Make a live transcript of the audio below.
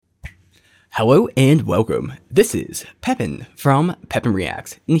Hello and welcome. This is Pepin from Pepin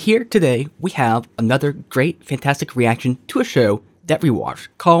Reacts, and here today we have another great, fantastic reaction to a show that we watched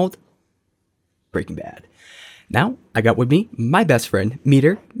called Breaking Bad. Now, I got with me my best friend,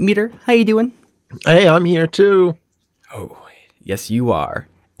 Meader. Meader, how you doing? Hey, I'm here too. Oh, yes you are.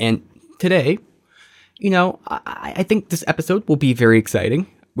 And today, I think this episode will be very exciting.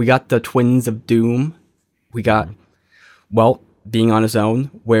 We got the Twins of Doom. We got, being on his own,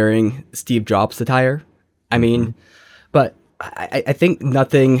 wearing Steve Jobs attire. But I think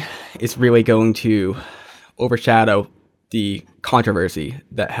nothing is really going to overshadow the controversy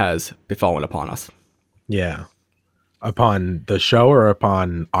that has befallen upon us. Yeah. Upon the show or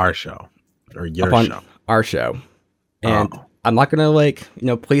upon our show? Or your upon show? Our show. And I'm not going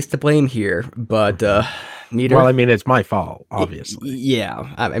to, place the blame here, but neither. Well, it's my fault, obviously.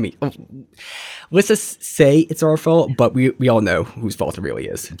 Yeah. Let's just say it's our fault, but we all know whose fault it really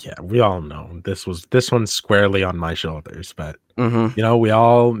is. Yeah, we all know this one's squarely on my shoulders, but we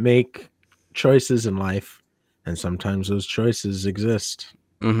all make choices in life, and sometimes those choices exist.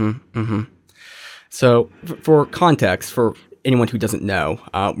 So, for context, for anyone who doesn't know,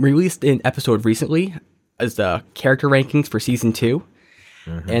 we released an episode recently as the character rankings for season 2.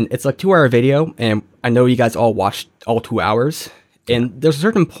 And it's a 2-hour video, and I know you guys all watched all 2 hours. And there's a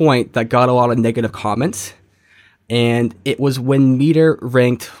certain point that got a lot of negative comments, and it was when Meader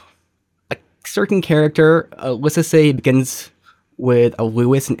ranked a certain character. Let's just say it begins with a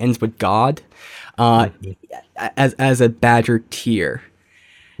Lewis and ends with God, as a Badger tier.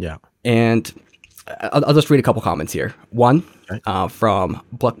 Yeah. And I'll just read a couple comments here. One, from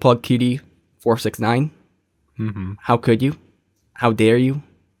Pluck Cutie 469. How could you? How dare you?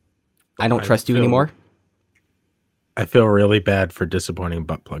 I don't trust you anymore. I feel really bad for disappointing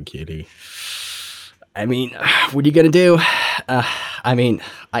Buttplug Cutie. What are you gonna do?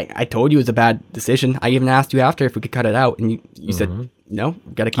 I told you it was a bad decision. I even asked you after if we could cut it out, and you said no.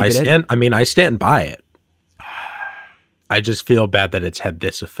 Gotta keep it in. I stand by it. I just feel bad that it's had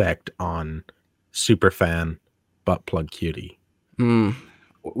this effect on superfan Buttplug Cutie.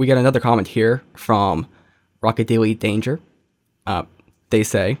 We got another comment here from Rocket Daily Danger. They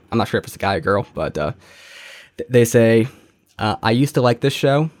say, I'm not sure if it's a guy or girl, but they say, I used to like this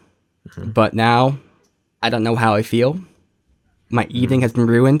show, but now I don't know how I feel. My evening has been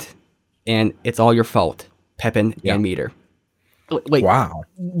ruined, and it's all your fault, Pepin and Meader. Wow.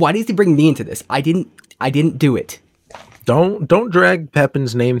 Why does he bring me into this? I didn't do it. Don't drag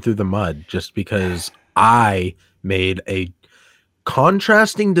Pepin's name through the mud just because I made a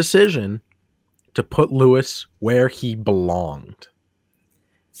contrasting decision to put Lewis where he belonged.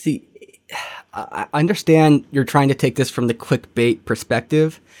 See, I understand you're trying to take this from the clickbait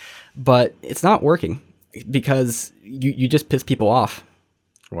perspective, but it's not working because you just piss people off.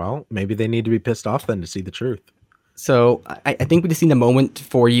 Well, maybe they need to be pissed off then to see the truth. So I think we just need a moment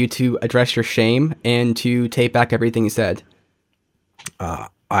for you to address your shame and to take back everything you said.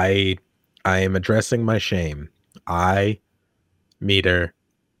 I am addressing my shame. I, Meader,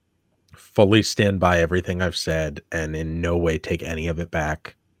 fully stand by everything I've said and in no way take any of it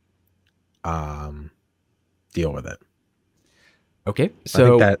back. Deal with it. Okay,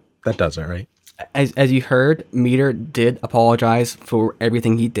 so I think that does it, right? As you heard, Meader did apologize for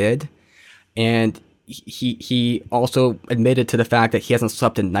everything he did, and he also admitted to the fact that he hasn't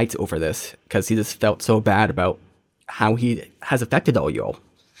slept at nights over this because he just felt so bad about how he has affected all y'all.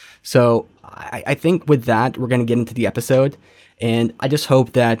 So I think with that, we're going to get into the episode, and I just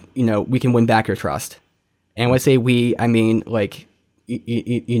hope that, we can win back your trust. And when I say we, I mean, at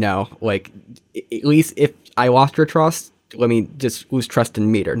least if I lost your trust, let me just lose trust in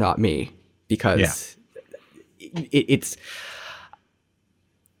Meader, not me, because it's,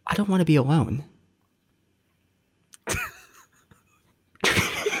 I don't want to be alone.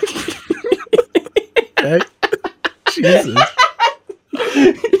 Okay. Jesus.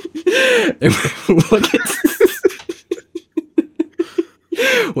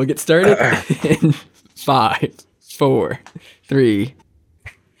 We'll get started in 5, 4, 3.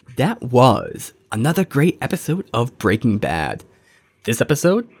 That was another great episode of Breaking Bad. This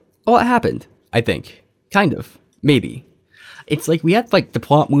episode, a lot happened, I think. Kind of. Maybe. It's like we had the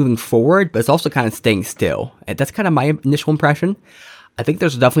plot moving forward, but it's also kind of staying still. And that's kind of my initial impression. I think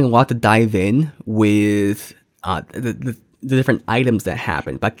there's definitely a lot to dive in with the different items that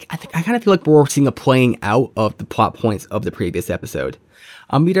happened. But I kind of feel like we're seeing a playing out of the plot points of the previous episode.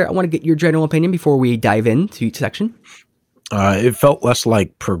 Meader, I want to get your general opinion before we dive into each section. It felt less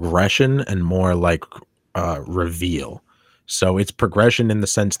like progression and more like reveal. So it's progression in the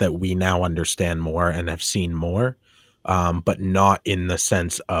sense that we now understand more and have seen more, but not in the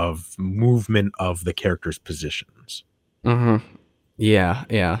sense of movement of the characters' positions. Mm-hmm. Yeah,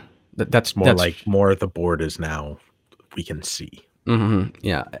 yeah. It's more like more the board is now we can see. Mm-hmm.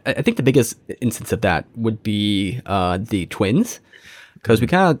 Yeah, I think the biggest instance of that would be the twins, because we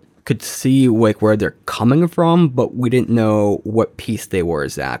kind of could see like where they're coming from, but we didn't know what piece they were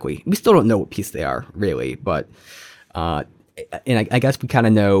exactly. We still don't know what piece they are really, but uh, and I guess we kind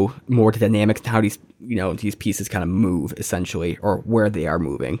of know more the dynamics and how these pieces kind of move essentially, or where they are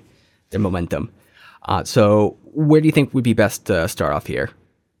moving, their momentum. So where do you think would be best to start off here?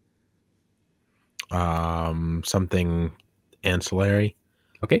 Something ancillary.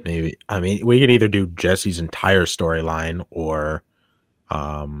 Okay. Maybe. I mean, we could either do Jesse's entire storyline or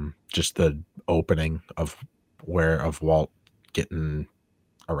just the opening of Walt getting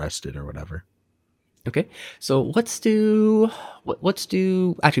arrested or whatever. Okay, so let's do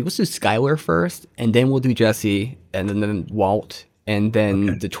Skylar first, and then we'll do Jesse, and then Walt, and then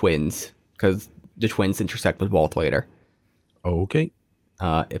Okay. the twins, because the twins intersect with Walt later. Okay.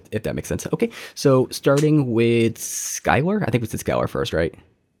 If that makes sense. Okay, so starting with Skylar, I think we said Skylar first, right?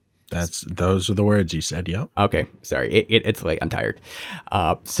 Those are the words you said. Yep. Okay, sorry, it's late. I'm tired.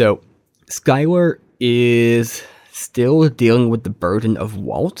 So Skylar is still dealing with the burden of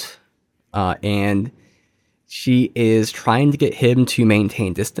Walt, and she is trying to get him to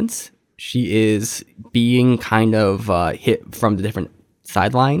maintain distance. She is being kind of hit from the different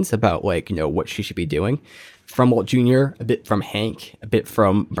sidelines about what she should be doing. From Walt Jr., a bit from Hank, a bit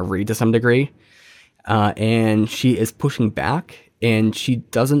from Marie to some degree. And she is pushing back, and she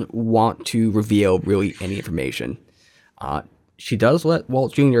doesn't want to reveal really any information. She does let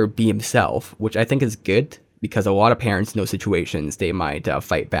Walt Jr. be himself, which I think is good, because a lot of parents in those situations, they might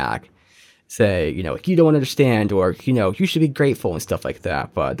fight back, say, like, you don't understand, or, you should be grateful and stuff like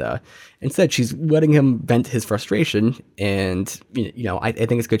that. But instead, she's letting him vent his frustration, and, I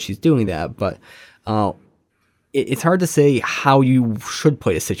think it's good she's doing that. But it's hard to say how you should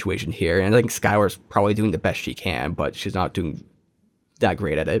play the situation here. And I think Skylar's probably doing the best she can, but she's not doing that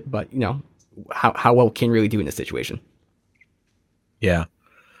great at it. But, how well can really do in this situation? Yeah.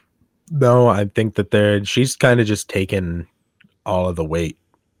 No, I think that she's kind of just taken all of the weight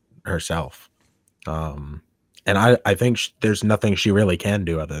herself. And I think there's nothing she really can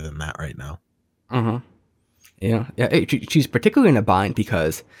do other than that right now. Mm-hmm. Yeah. She's particularly in a bind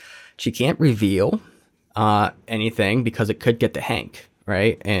because she can't reveal anything, because it could get to Hank,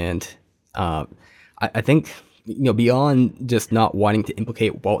 right? And I think, beyond just not wanting to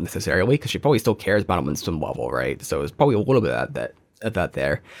implicate Walt necessarily, because she probably still cares about him on some level, right? So there's probably a little bit of that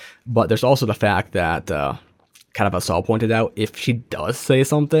there. But there's also the fact that, kind of as Saul pointed out, if she does say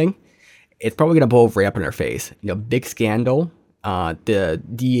something, it's probably going to blow right up in her face. Big scandal. The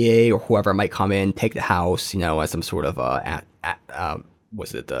DA or whoever might come in, take the house, as some sort of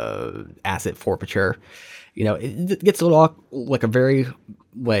was it the asset forfeiture? It gets a little like a very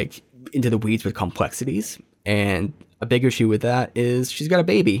into the weeds with complexities. And a big issue with that is she's got a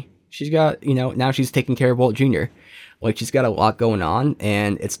baby. She's got, now she's taking care of Walt Jr. She's got a lot going on,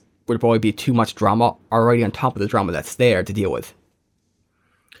 and would probably be too much drama already on top of the drama that's there to deal with.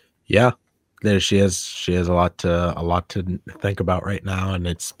 Yeah. She has a lot to think about right now, and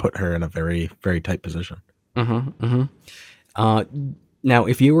it's put her in a very, very tight position. Mm-hmm. Mm-hmm. Now,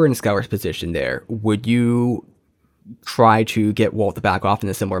 if you were in Skylar's position there, would you try to get Walt to back off in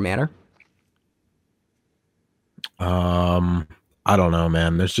a similar manner? I don't know,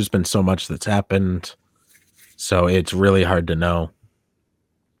 man. There's just been so much that's happened, so it's really hard to know.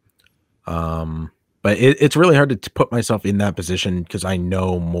 But it's really hard to put myself in that position because I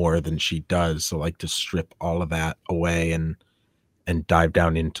know more than she does. So to strip all of that away and dive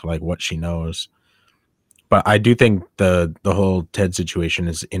down into what she knows. But I do think the whole Ted situation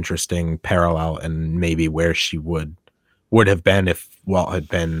is interesting, parallel, and maybe where she would have been if Walt had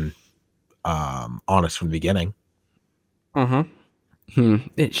been honest from the beginning. Mm-hmm.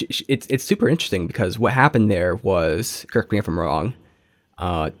 It's super interesting because what happened there was, correct me if I'm wrong,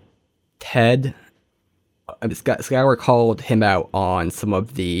 Ted, Skylar called him out on some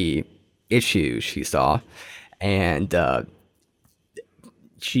of the issues she saw, and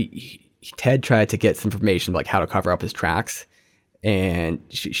Ted tried to get some information how to cover up his tracks, and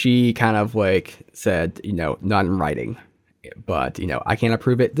she kind of said, not in writing, but I can't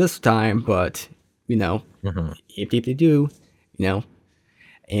approve it this time, but if they do,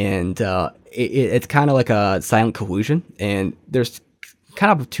 and it's kind of like a silent collusion, and there's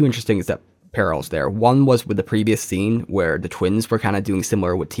kind of two interesting parallels there. One was with the previous scene where the twins were kind of doing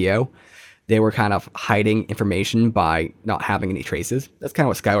similar with Tio. They were kind of hiding information by not having any traces. That's kind of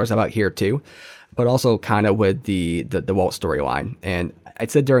what Skylar's about here too. but also kind of with the Walt storyline. And I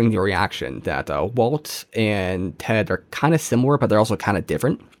said during the reaction that Walt and Ted are kind of similar, but they're also kind of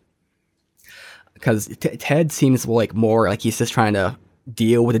different. Because Ted seems like more like he's just trying to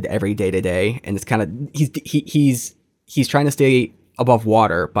deal with it every day to day, and it's kind of he's trying to stay above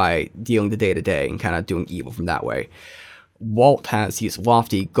water by dealing the day to day and kind of doing evil from that way. Walt has these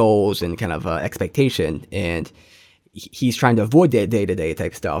lofty goals and kind of expectation, and he's trying to avoid the day to day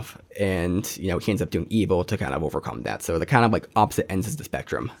type stuff, and he ends up doing evil to kind of overcome that. So they're kind of like opposite ends of the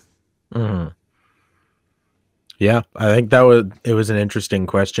spectrum. Mm-hmm. Yeah, I think it was an interesting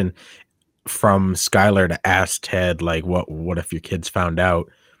question from Skylar to ask Ted, like, what if your kids found out?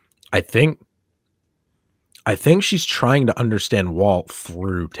 I think she's trying to understand Walt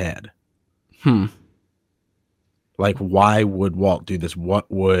through Ted. Like, why would Walt do this?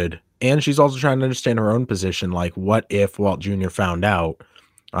 And she's also trying to understand her own position. Like, what if Walt Jr. found out?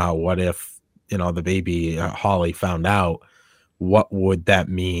 What if, the baby Holly found out? What would that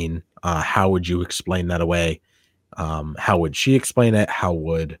mean? How would you explain that away? How would she explain it? How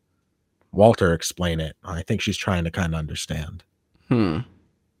would Walter explain it? I think she's trying to kind of understand. It's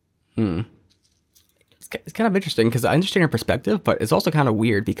kind of interesting because I understand her perspective, but it's also kind of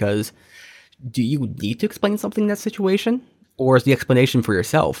weird because do you need to explain something in that situation? Or is the explanation for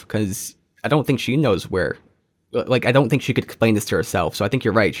yourself? Because I don't think she knows where. Like, I don't think she could explain this to herself. So I think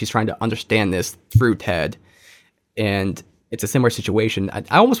you're right. She's trying to understand this through Ted. And it's a similar situation.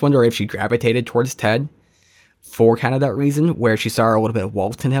 I almost wonder if she gravitated towards Ted for kind of that reason, where she saw a little bit of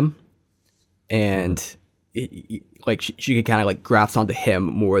Walt in him. And she could kind of like grasp onto him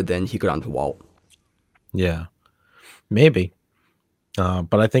more than he could onto Walt. Yeah, maybe.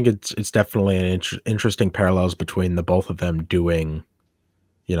 But I think it's definitely an interesting parallels between the both of them doing,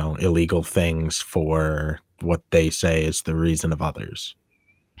 illegal things for what they say is the reason of others.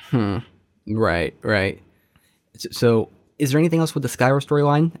 Right. So is there anything else with the Skylar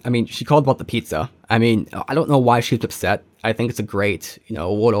storyline? I mean, she called about the pizza. I mean, I don't know why she's upset. I think it's a great,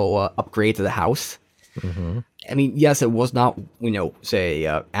 little upgrade to the house. Mm-hmm. I mean, yes, it was not,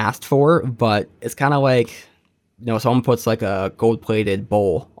 asked for, but it's kind of like, someone puts like a gold-plated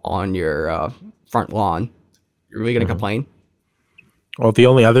bowl on your front lawn. You're really going to complain? Well, the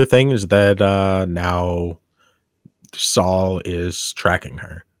only other thing is that now Saul is tracking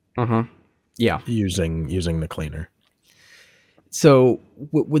her. Yeah. Using the cleaner. So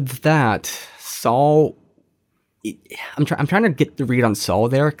with that, Saul, I'm trying to get the read on Saul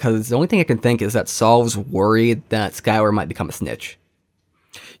there, because the only thing I can think is that Saul's worried that Skylar might become a snitch.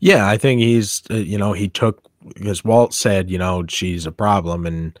 Yeah, I think he's, he took, because Walt said, she's a problem,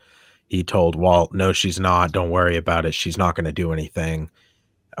 and he told Walt, no, she's not. Don't worry about it. She's not going to do anything.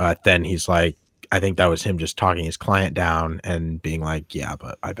 Then he's like, I think that was him just talking his client down and being like, yeah,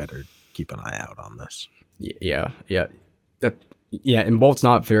 but I better keep an eye out on this. Yeah. And Walt's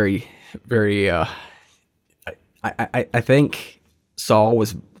not very, very, I think Saul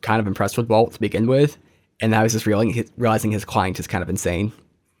was kind of impressed with Walt to begin with, and now he's just realizing his client is kind of insane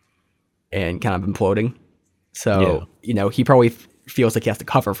and kind of imploding. So, he probably feels like he has to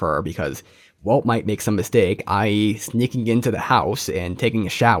cover for her because Walt might make some mistake, i.e. sneaking into the house and taking a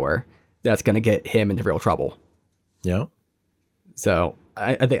shower. That's going to get him into real trouble. Yeah. So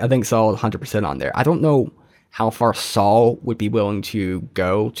I think Saul is 100% on there. I don't know how far Saul would be willing to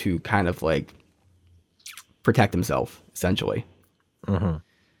go to kind of like protect himself, essentially.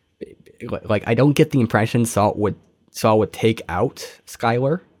 Like, I don't get the impression Saul would take out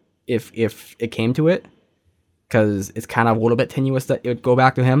Skylar if it came to it, because it's kind of a little bit tenuous that it would go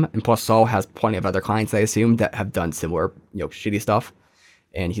back to him. And plus, Saul has plenty of other clients, I assume, that have done similar, shitty stuff,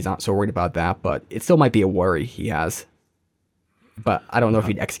 and he's not so worried about that. But it still might be a worry he has. But I don't know if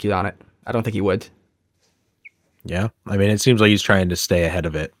he'd execute on it. I don't think he would. Yeah, I mean, it seems like he's trying to stay ahead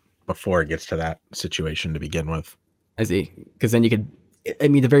of it before it gets to that situation to begin with. I see, because then you could, I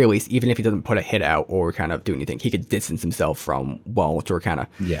mean, at the very least, even if he doesn't put a hit out or kind of do anything, he could distance himself from Walt or kind of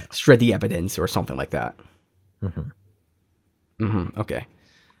shred the evidence or something like that. Okay.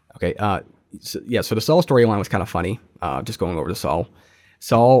 So the Saul storyline was kind of funny. Just going over to Saul.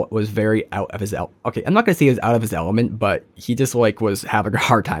 Saul was very out of his okay, I'm not gonna say he was out of his element, but he just was having a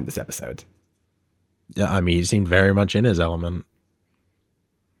hard time this episode. Yeah, I mean, he seemed very much in his element.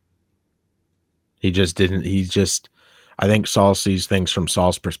 He just didn't. I think Saul sees things from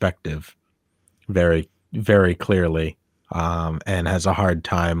Saul's perspective very, very clearly, and has a hard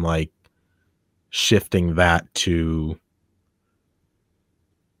time shifting that to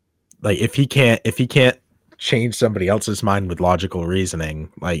if he can't change somebody else's mind with logical reasoning,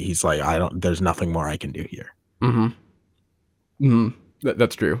 he's like, there's nothing more I can do here.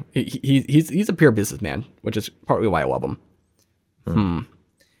 That's true. He's a pure businessman, which is partly why I love him.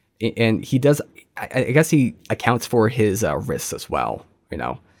 And he does. I guess he accounts for his risks as well. You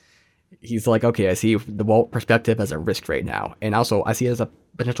know, he's like, okay, I see the Walt perspective as a risk right now, and also I see it as a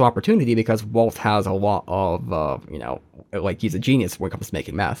potential opportunity because Walt has a lot of, like he's a genius when it comes to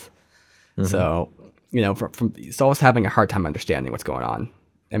making meth. So, from Saul's having a hard time understanding what's going on.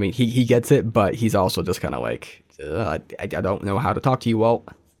 I mean, he gets it, but he's also just kind of like, I don't know how to talk to you, Walt.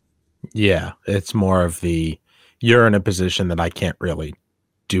 Yeah, it's more of you're in a position that I can't really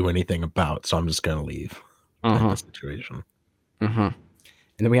do anything about, so I'm just gonna leave. Type of situation. And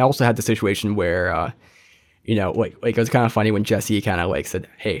then we also had the situation where, like it was kind of funny when Jesse kind of like said,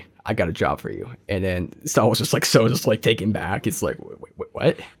 "Hey, I got a job for you," and then Saul was just like taken back. It's like, wait,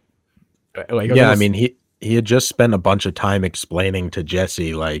 what? Like, yeah, I mean, he had just spent a bunch of time explaining to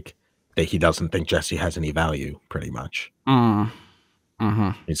Jesse like that he doesn't think Jesse has any value, pretty much.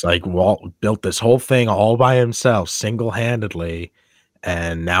 He's like, Walt built this whole thing all by himself, single-handedly,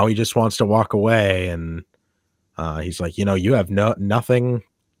 and now he just wants to walk away. And he's like, you have nothing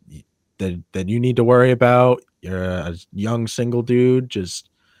that you need to worry about. You're a young single dude, just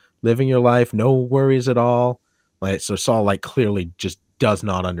living your life, no worries at all. Like, so Saul like clearly just does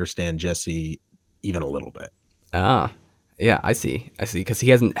not understand Jesse even a little bit. Yeah, I see, because he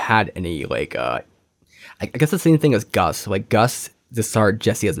hasn't had any like, I guess the same thing as Gus. Like Gus discarded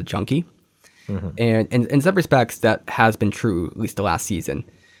Jesse as a junkie, and in some respects that has been true, at least the last season.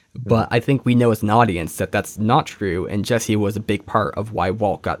 But I think we know as an audience that that's not true, and Jesse was a big part of why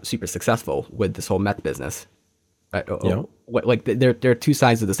Walt got super successful with this whole meth business. Like they're two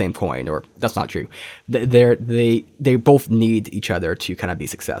sides of the same coin, or that's not true. They both need each other to kind of be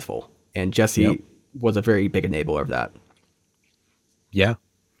successful, and Jesse was a very big enabler of that. Yeah,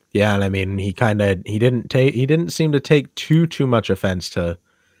 and I mean he didn't seem to take too much offense to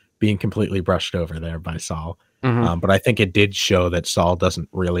being completely brushed over there by Saul. But I think it did show that Saul doesn't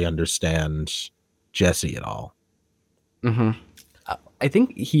really understand Jesse at all. I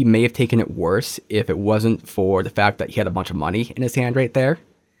think he may have taken it worse if it wasn't for the fact that he had a bunch of money in his hand right there.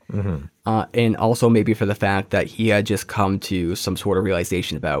 And also maybe for the fact that he had just come to some sort of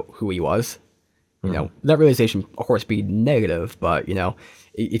realization about who he was. That realization, of course, be negative, but,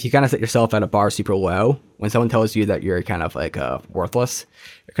 if you kind of set yourself at a bar super low, when someone tells you that you're kind of like worthless,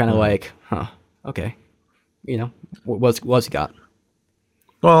 you're kind of like, huh, okay. What's he got?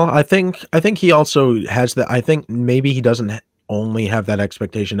 Well, I think he also has that. I think maybe he doesn't only have that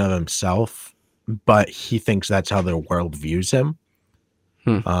expectation of himself, but he thinks that's how the world views him.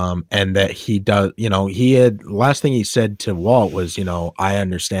 And that he does, last thing he said to Walt was, I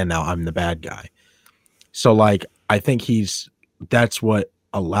understand now, I'm the bad guy. So like, I think that's what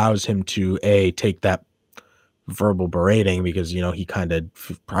allows him to take that verbal berating because, he kind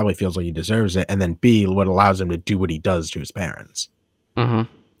of probably feels like he deserves it. And then B, what allows him to do what he does to his parents. Oh,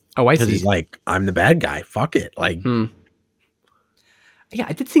 I see. Because he's like, I'm the bad guy. Fuck it. Like, yeah,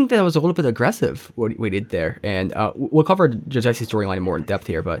 I did think that was a little bit aggressive what we did there, and we'll cover Jesse's storyline more in depth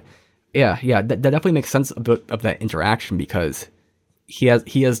here. But yeah, that definitely makes sense of that interaction because he has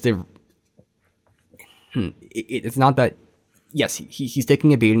the. It's not that. Yes, he's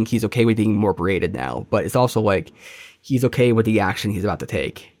taking a beating. He's okay with being more berated now, but it's also like he's okay with the action he's about to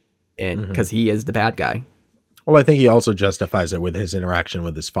take, and because he is the bad guy. Well, I think he also justifies it with his interaction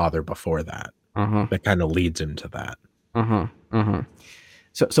with his father before that. That kind of leads into that.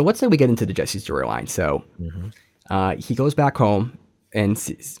 So let's say we get into the Jesse storyline. So he goes back home and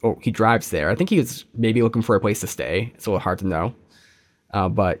he drives there. I think he was maybe looking for a place to stay. It's a little hard to know.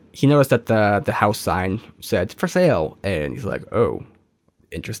 But he noticed that the house sign said for sale. And he's like, oh,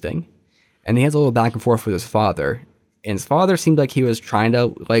 interesting. And he has a little back and forth with his father. And his father seemed like he was trying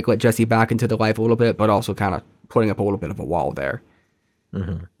to like let Jesse back into the life a little bit, but also kind of putting up a little bit of a wall there.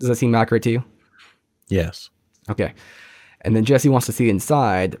 Does that seem accurate to you? Yes. Okay. And then Jesse wants to see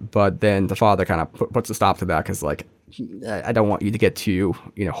inside, but then the father kind of puts a stop to that because, like, I don't want you to get too,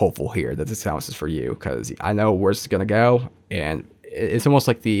 hopeful here that this house is for you because I know where it's going to go. And it's almost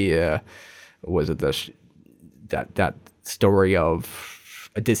like that story of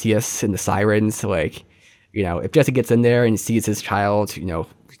Odysseus and the sirens. Like, if Jesse gets in there and sees his child,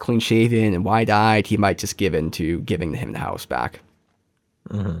 clean shaven and wide-eyed, he might just give in to giving him the house back.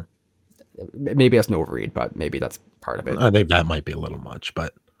 Maybe that's an overread, but maybe that's part of it. I think that might be a little much,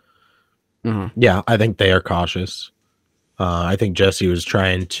 but yeah, I think they are cautious. I think Jesse was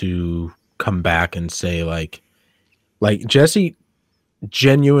trying to come back and say like Jesse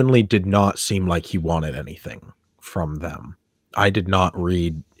genuinely did not seem like he wanted anything from them. I did not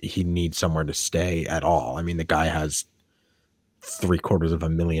read he needs somewhere to stay at all. I mean, the guy has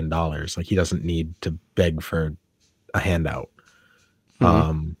 $750,000. Like, he doesn't need to beg for a handout.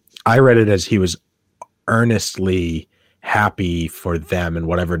 Mhm. I read it as he was earnestly happy for them and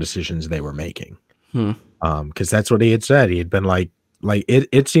whatever decisions they were making. Hmm. Because that's what he had said. He had been like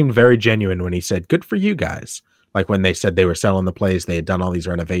it seemed very genuine when he said, "Good for you guys." Like, when they said they were selling the place, they had done all these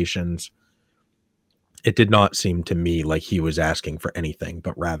renovations. It did not seem to me like he was asking for anything,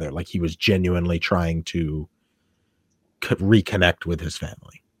 but rather like he was genuinely trying to reconnect with his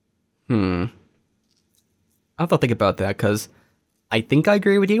family. Hmm. I have to think about that because I think I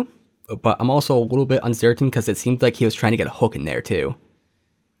agree with you, but I'm also a little bit uncertain because it seems like he was trying to get a hook in there too.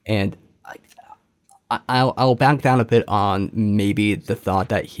 And I'll back down a bit on maybe the thought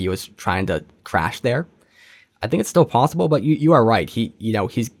that he was trying to crash there. I think it's still possible, but you are right.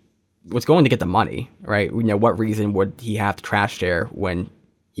 He's was going to get the money, right? What reason would he have to crash there when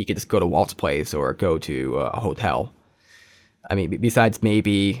he could just go to Walt's place or go to a hotel? I mean, besides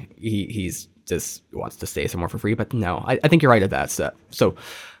maybe he's just wants to stay somewhere for free, but no, I think you're right at that. So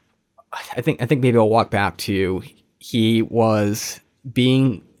I think maybe I'll walk back to he was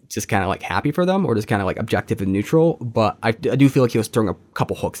being just kind of like happy for them or just kind of like objective and neutral, but I do feel like he was throwing a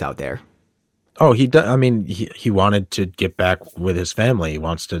couple hooks out there. Oh, he does. I mean, he wanted to get back with his family. He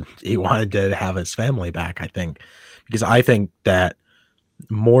wanted to have his family back, I think, because I think that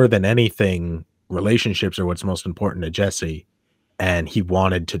more than anything, relationships are what's most important to Jesse. And he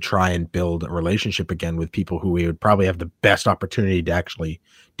wanted to try and build a relationship again with people who he would probably have the best opportunity to actually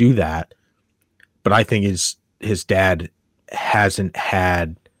do that. But I think his dad hasn't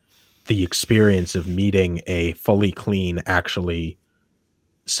had the experience of meeting a fully clean, actually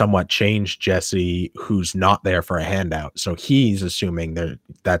somewhat changed Jesse who's not there for a handout. So he's assuming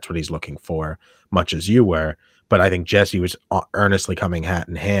that's what he's looking for, much as you were. But I think Jesse was earnestly coming hat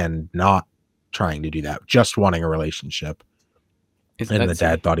in hand, not trying to do that, just wanting a relationship. And the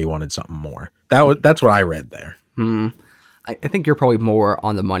dad thought he wanted something more. That's what I read there. I think you're probably more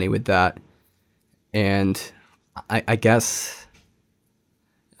on the money with that. And I guess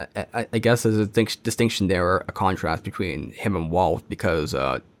there's a distinction there, or a contrast between him and Walt, because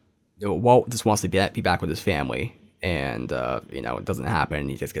Walt just wants to be back with his family, and it doesn't happen.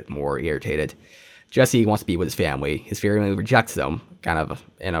 He just gets more irritated. Jesse wants to be with his family. His family rejects him, kind of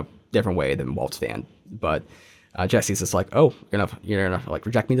in a different way than Walt's fan. But Jesse's just like, "Oh, you're gonna like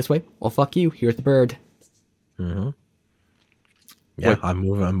reject me this way? Well, fuck you. Here's the bird." Mm-hmm. Yeah, I'm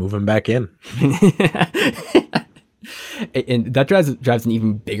moving back in. And that drives an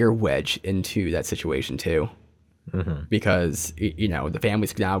even bigger wedge into that situation too, because the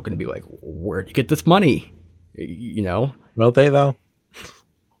family's now going to be like, "Where'd you get this money?" Will they though?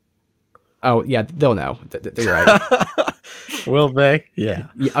 Oh yeah, they'll know. They're right. Will they? Yeah.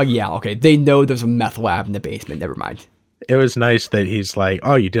 Oh yeah. Okay. They know there's a meth lab in the basement. Never mind. It was nice that he's like,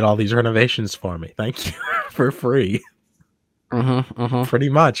 "Oh, you did all these renovations for me. Thank you for free." Pretty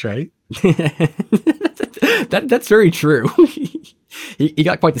much, right? That's very true. he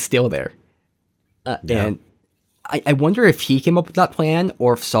got quite the steal there. Yeah. And I wonder if he came up with that plan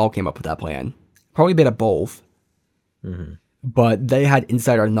or if Saul came up with that plan. Probably a bit of both. But they had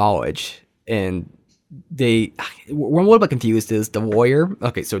insider knowledge, and we're a little bit confused. Is the lawyer,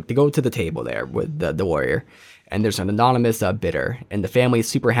 okay, so they go to the table there with the lawyer, and there's an anonymous bidder, and the family is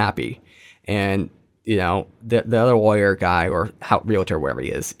super happy. And the other lawyer guy or realtor, wherever he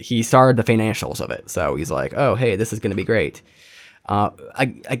is, he started the financials of it. So he's like, "Oh, hey, this is going to be great." I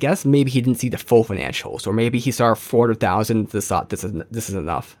guess maybe he didn't see the full financials, or maybe he saw 400,000. This thought this is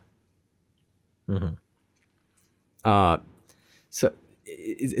enough. So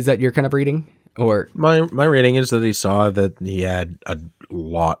is that your kind of reading, or my reading is that he saw that he had a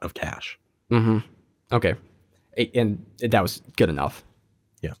lot of cash. Okay, and that was good enough.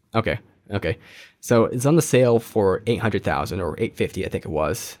 Yeah. Okay. So it's on the sale for 800,000 or 850, I think it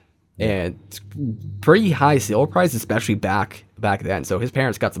was, and it's pretty high sale price, especially back then. So his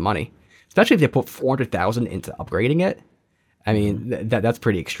parents got some money, especially if they put 400,000 into upgrading it. I mean, that's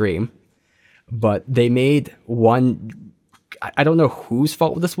pretty extreme. But they made one. I don't know whose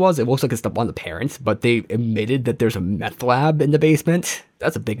fault this was. It looks like it's one of the parents, but they admitted that there's a meth lab in the basement.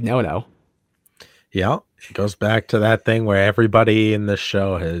 That's a big no-no. Yeah, it goes back to that thing where everybody in this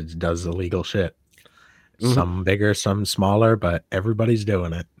show does illegal shit. Some bigger, some smaller, but everybody's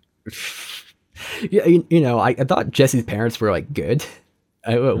doing it. Yeah, I thought Jesse's parents were like good,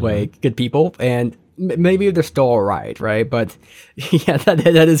 like good people, and maybe they're still all right? But yeah, that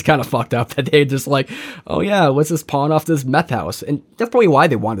is kind of fucked up that they just like, "Oh yeah, let's just pawn off this meth house," and that's probably why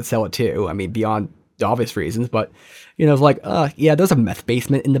they wanted to sell it too. I mean, beyond the obvious reasons, but it's like, yeah, there's a meth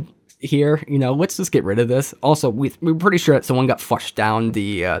basement here. Let's just get rid of this. Also, we're pretty sure that someone got flushed down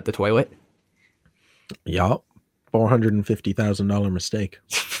the toilet. Yup. $450,000 mistake.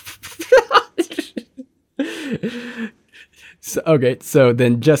 So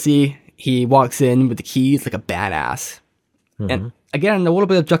then Jesse, he walks in with the keys like a badass. And again, a little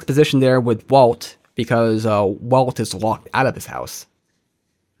bit of juxtaposition there with Walt, because Walt is locked out of his house.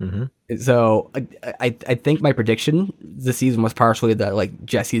 So I think my prediction this season was partially that like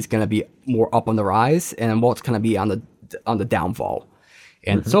Jesse's gonna be more up on the rise and Walt's gonna be on the downfall,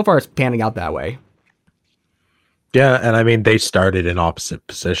 and so far it's panning out that way. Yeah, and I mean they started in opposite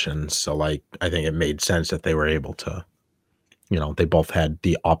positions, so like I think it made sense that they were able to, they both had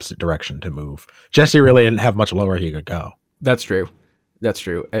the opposite direction to move. Jesse really didn't have much lower he could go. That's true.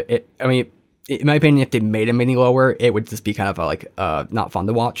 I mean, in my opinion, if they made him any lower, it would just be kind of not fun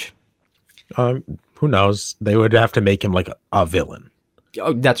to watch. Who knows? They would have to make him like a villain.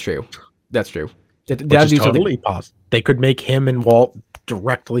 Oh, that's true. Which is totally possible. They could make him and Walt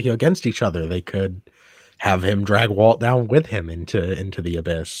directly against each other. They could have him drag Walt down with him into the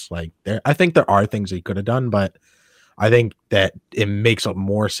abyss. Like I think there are things he could have done, but I think that it makes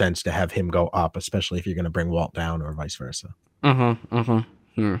more sense to have him go up, especially if you're going to bring Walt down or vice versa. One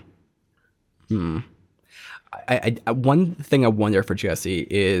thing I wonder for Jesse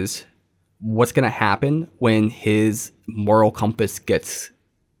is what's going to happen when his moral compass gets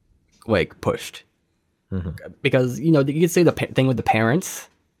like pushed. Because, you can say the thing with the parents.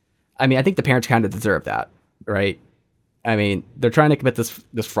 I mean, I think the parents kind of deserve that, right? I mean, they're trying to commit this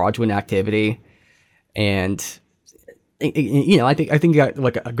fraudulent activity, and I think you got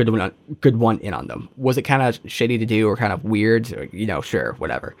like a good one in on them. Was it kind of shady to do or kind of weird? Sure,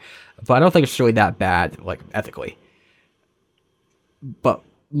 whatever. But I don't think it's really that bad, like ethically. But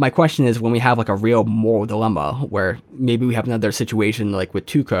my question is, when we have like a real moral dilemma, where maybe we have another situation like with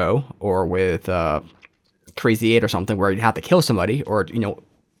Tuco or with Crazy 8 or something, where you have to kill somebody or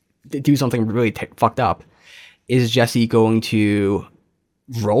do something really fucked up, is Jesse going to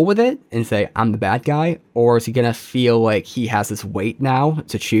roll with it and say I'm the bad guy, or is he gonna feel like he has this weight now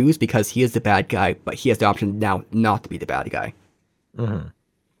to choose because he is the bad guy, but he has the option now not to be the bad guy?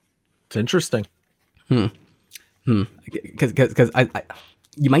 It's interesting. Because I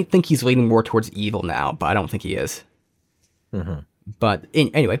you might think he's leaning more towards evil now, but I don't think he is. But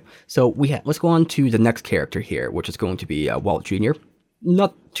anyway, so let's go on to the next character here, which is going to be Walt Jr.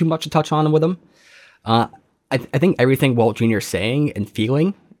 Not too much to touch on with him. I think everything Walt Jr. is saying and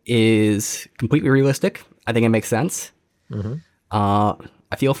feeling is completely realistic. I think it makes sense. I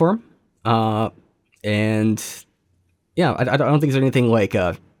feel for him. And yeah, I don't think there's anything like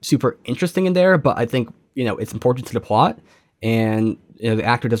super interesting in there, but I think, it's important to the plot. And the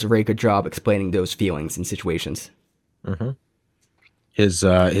actor does a very good job explaining those feelings and situations.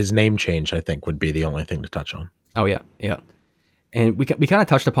 His name change, I think, would be the only thing to touch on. Oh, yeah. And we kind of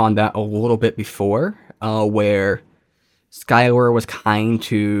touched upon that a little bit before, where Skylar was kind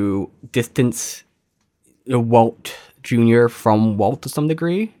to distance Walt Jr. from Walt to some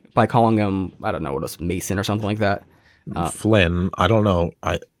degree by calling him, I don't know, what was Mason or something like that. Flynn. I don't know.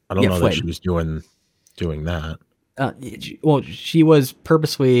 I don't know Flynn. That she was doing that. Well, she was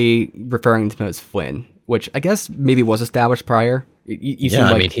purposely referring to him as Flynn, which I guess maybe was established prior.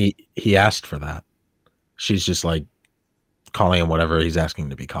 I mean, he asked for that. She's just like calling him whatever he's asking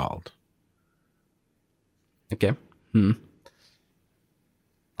to be called. Okay.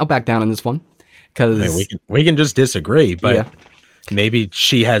 I'll back down on this one because we can just disagree, but maybe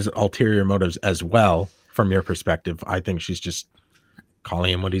she has ulterior motives as well. From your perspective, I think she's just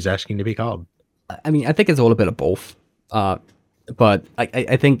calling him what he's asking to be called. I mean, I think it's a little bit of both. But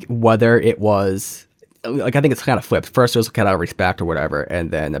I think whether it was like, I think it's kind of flipped. First, it was kind of respect or whatever,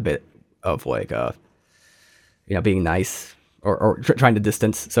 and then a bit of like, being nice or trying to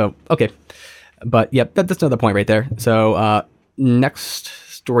distance. So, okay. But yeah, that's another point right there. So, next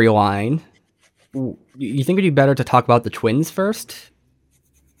storyline, you think it'd be better to talk about the twins first?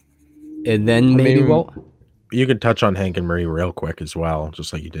 And then maybe Walt? You could touch on Hank and Marie real quick as well,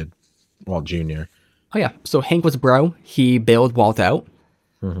 just like you did Walt Jr. Oh, yeah. So Hank was bro. He bailed Walt out.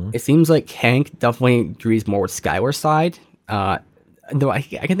 It seems like Hank definitely agrees more with Skylar's side. Though I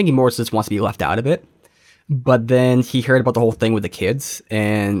can think he more just wants to be left out of it. But then he heard about the whole thing with the kids,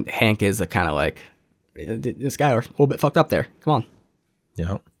 and Hank is kind of like, Skylar, a little bit fucked up there. Come on.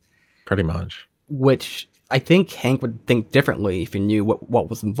 Yeah, pretty much. Which I think Hank would think differently if he knew what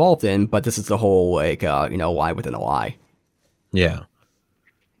was involved in, but this is the whole, like, lie within a lie. Yeah.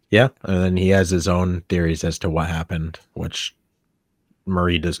 Yeah, and then he has his own theories as to what happened, which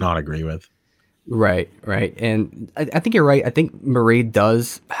Marie does not agree with. Right, right. And I think you're right. I think Marie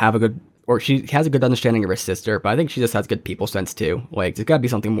does have a good, or she has a good understanding of her sister, but I think she just has good people sense too. Like, there's got to be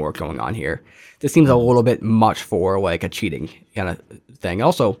something more going on here. This seems a Mhm. little bit much for like a cheating kind of thing.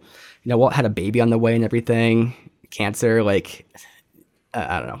 Also, Walt had a baby on the way and everything, cancer. Like,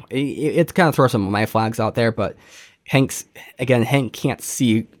 I don't know. It kind of throws some of my flags out there, but Hank can't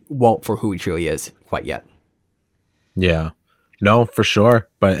see Walt for who he truly is quite yet. Yeah. No, for sure.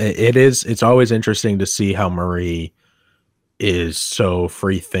 But it's always interesting to see how Marie is so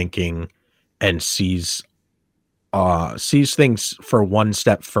free thinking and sees things for one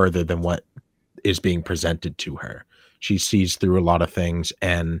step further than what is being presented to her. She sees through a lot of things,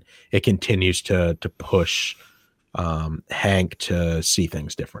 and it continues to push Hank to see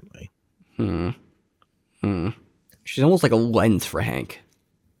things differently. Hmm. Hmm. She's almost like a lens for Hank.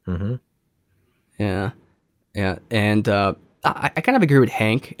 Hmm. Yeah. Yeah, and I kind of agree with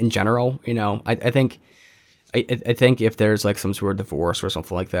Hank in general. I think if there's like some sort of divorce or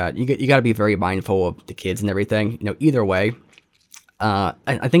something like that, you got to be very mindful of the kids and everything. Either way,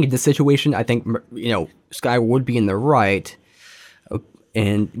 I think in this situation, I think Sky would be in the right,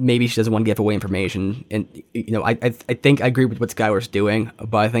 and maybe she doesn't want to give away information. And I think I agree with what Sky was doing,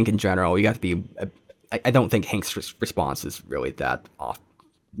 but I think in general, you got to be. I don't think Hank's response is really that off,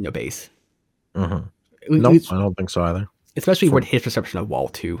 base. Hmm. At Nope, least I don't think so either. especially For with his perception of Wall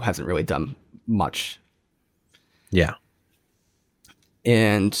 2 hasn't really done much. Yeah.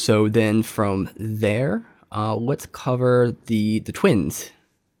 And so then from there, let's cover the twins.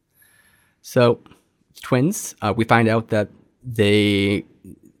 So twins, we find out that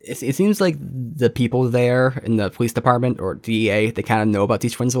it seems like the people there in the police department or DEA, they kind of know about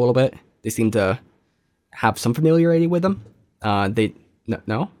these twins a little bit. They seem to have some familiarity with them.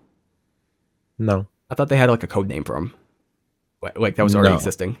 No, No. I thought they had like a code name for them, like that was already No.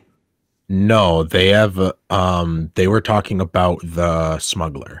 existing. No, they have they were talking about the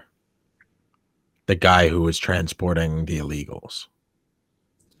smuggler. The guy who was transporting the illegals.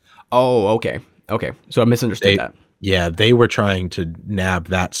 Oh, okay. Okay. So I misunderstood They that. Yeah, they were trying to nab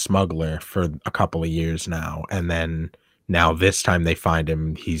that smuggler for a couple of years now, and then now this time they find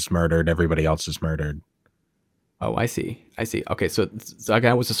him, he's murdered, everybody else is murdered. Oh, I see. I see. Okay, so that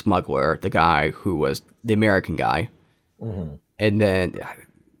guy was a smuggler, the guy who was the American guy. Mhm. And then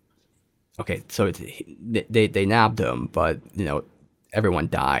okay, so they nabbed him, but everyone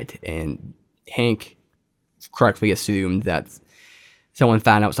died and Hank correctly assumed that someone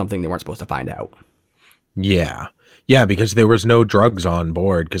found out something they weren't supposed to find out. Yeah. Yeah, because there was no drugs on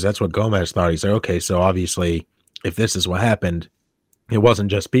board, because that's what Gomez thought. He's like, okay, so obviously if this is what happened, it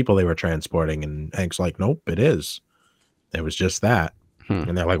wasn't just people they were transporting. And Hank's like, nope, it is. It was just that. Hmm.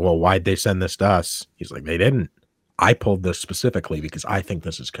 And they're like, well, why'd they send this to us? He's like, they didn't. I pulled this specifically because I think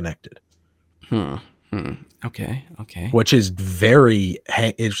this is connected. Hmm. Hmm. Okay. Okay. Which is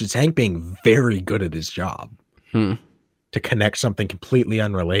it's just Hank being very good at his job Hmm. to connect something completely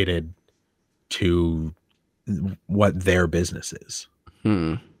unrelated to what their business is.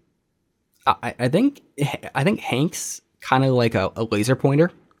 Hmm. I think Hank's kind of like a laser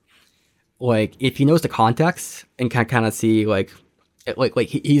pointer. Like if he knows the context and can kind of see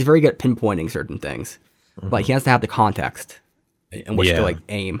he's very good at pinpointing certain things, but Mhm. he has to have the context in which to Yeah. like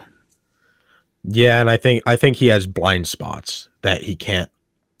aim. Yeah, and I think he has blind spots that he can't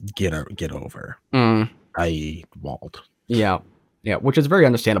get over, Mm, i.e. Walt. yeah, yeah, which is a very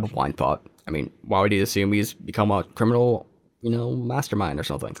understandable blind thought. I mean, why would he assume he's become a criminal, mastermind or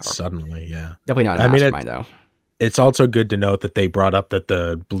something? Or Suddenly, yeah. definitely not a I mean, mastermind though. it's also good to note that they brought up that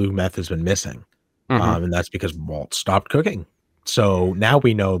the blue meth has been missing. Hmm. And that's because Walt stopped cooking. So now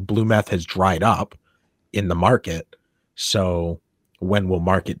we know blue meth has dried up in the market. So when will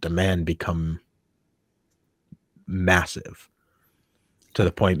market demand become massive to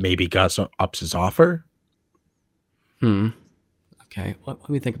the point maybe Gus ups his offer? Hmm. Okay. Let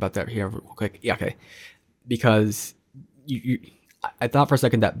me think about that here real quick. Yeah. Okay. Because I thought for a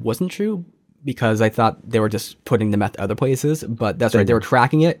second that wasn't true because I thought they were just putting the meth other places, but that's right. They were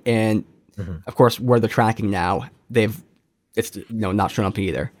tracking it, and Mhm. of course, where they're tracking now, it's not shown up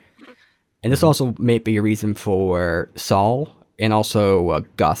either. And this Mhm. also may be a reason for Saul and also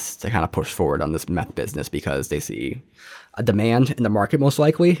Gus to kind of push forward on this meth business because they see a demand in the market most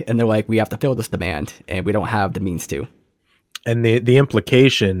likely, and they're like, we have to fill this demand, and we don't have the means to. And the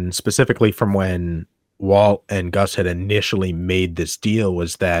implication, specifically from when Walt and Gus had initially made this deal,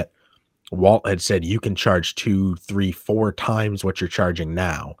 was that Walt had said you can charge 2, 3, 4 times what you're charging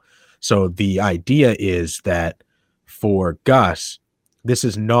now. So the idea is that for Gus, this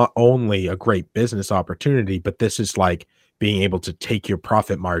is not only a great business opportunity, but this is like being able to take your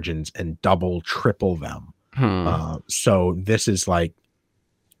profit margins and double, triple them. So this is like,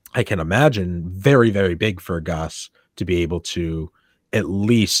 I can imagine, very, very big for Gus to be able to at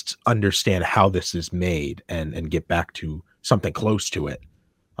least understand how this is made and get back to something close to it.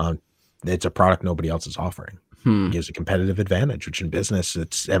 It's a product nobody else is offering. It gives a competitive advantage, which in business,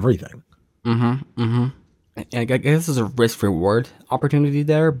 it's everything. And I guess there's a risk reward opportunity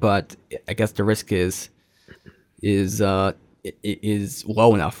there, but I guess the risk is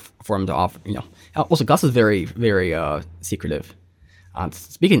low enough for him to offer. Also Gus is very, very secretive.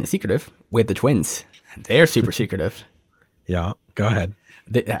 Speaking of secretive, with the twins, they're super secretive. Yeah, go ahead.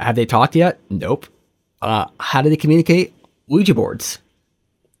 Have they talked yet? Nope. How do they communicate? Ouija boards.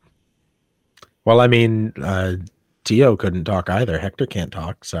 Well, I mean, Tio couldn't talk either. Hector can't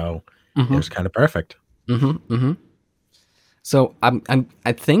talk, so it was kind of perfect. So I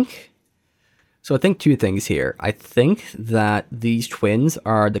think two things here. I think that these twins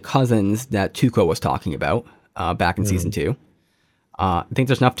are the cousins that Tuco was talking about back in season 2. I think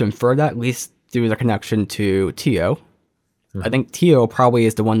there's enough to infer that, at least through their connection to Tio. I think Tio probably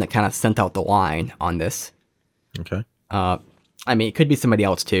is the one that kind of sent out the line on this. Okay. I mean, it could be somebody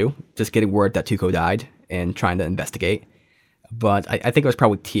else too, just getting word that Tuco died and trying to investigate. But I think it was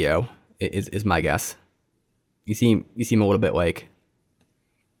probably Tio, is my guess. You seem a little bit like...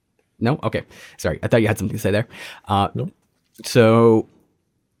 No? Okay. Sorry. I thought you had something to say there. Nope. So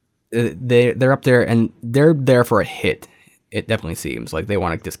they're up there, and they're there for a hit. It definitely seems like they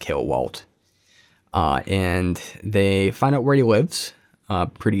want to just kill Walt. And they find out where he lives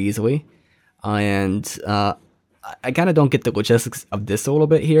pretty easily. And I kind of don't get the logistics of this a little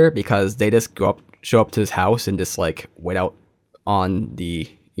bit here, because they just show up to his house and just like wait out on the,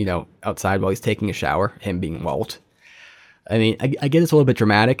 outside while he's taking a shower, him being Walt. I mean, I get it's a little bit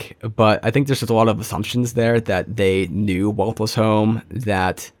dramatic, but I think there's just a lot of assumptions there that they knew Walt was home,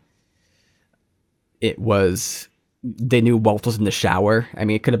 that they knew Walt was in the shower. I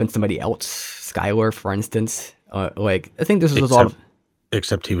mean, it could have been somebody else, Skylar, for instance. I think this is a lot of...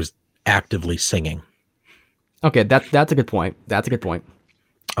 Except he was actively singing. Okay, that's a good point.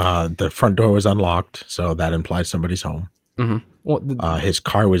 The front door was unlocked, so that implies somebody's home. Well, his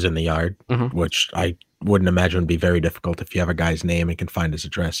car was in the yard, which I wouldn't imagine would be very difficult. If you have a guy's name and can find his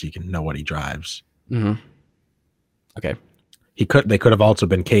address, you can know what he drives. Okay. They could have also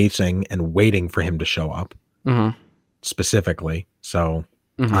been casing and waiting for him to show up, specifically. So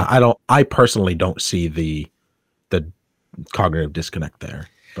I personally don't see the cognitive disconnect there,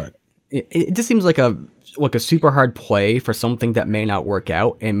 but it just seems like a super hard play for something that may not work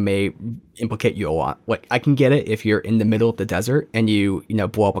out and may implicate you a lot. Like, I can get it if you're in the middle of the desert and you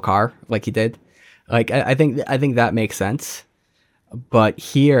blow up a car like he did. Like, I think that makes sense. But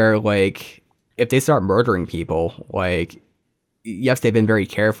here, like, if they start murdering people, like, yes, they've been very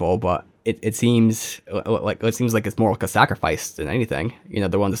careful, but it seems like it's more like a sacrifice than anything. They're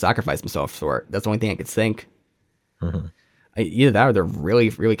willing to sacrifice themselves for it. That's the only thing I could think. Either that or they're really,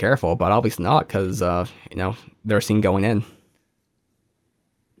 really careful, but obviously not, because they're seen going in.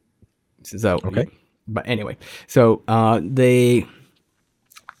 So okay. But anyway, so they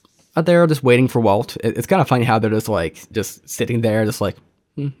are there just waiting for Walt. It's kind of funny how they're just sitting there, just like,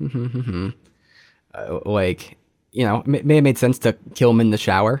 like, it may have made sense to kill him in the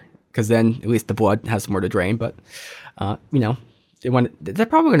shower, because then at least the blood has somewhere to drain. But they're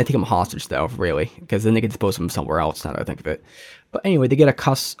probably going to take him hostage, though, really, because then they can dispose of him somewhere else, now that I think of it. But anyway, they get a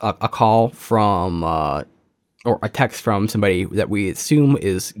call from, or a text from somebody that we assume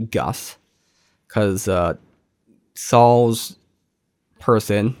is Gus, because Saul's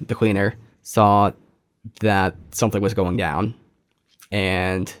person, the cleaner, saw that something was going down,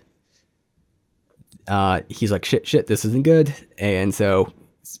 and he's like, shit, this isn't good. And so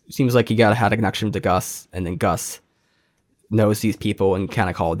seems like he had a connection to Gus, and then Gus knows these people and kind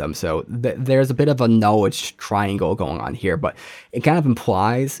of called them. So there's a bit of a knowledge triangle going on here, but it kind of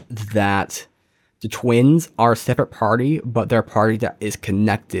implies that the twins are a separate party, but they're a party that is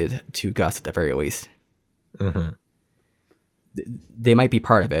connected to Gus at the very least. They might be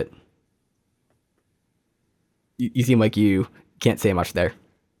part of it. You seem like you can't say much there.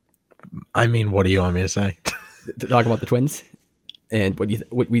 I mean, what do you want me to say? To talk about the twins and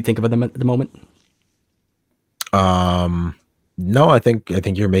what we think of them at the moment. No, I think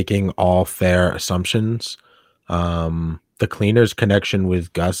you're making all fair assumptions. The cleaner's connection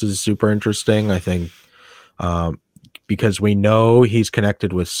with Gus is super interesting. I think because we know he's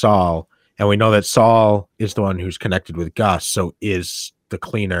connected with Saul, and we know that Saul is the one who's connected with Gus. So is the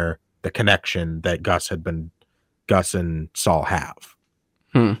cleaner the connection that Gus and Saul have?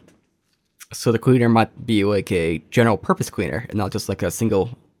 So the cleaner might be like a general purpose cleaner and not just like a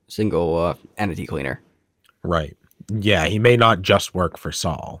single entity cleaner. Right. Yeah, he may not just work for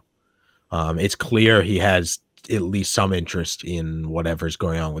Saul. It's clear he has at least some interest in whatever's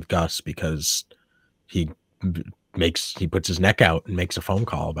going on with Gus because he puts his neck out and makes a phone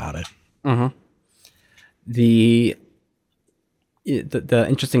call about it. Mm-hmm. The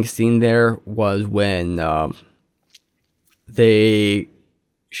interesting scene there was when they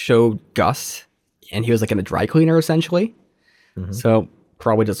showed Gus, and he was like in a dry cleaner essentially. Mm-hmm. So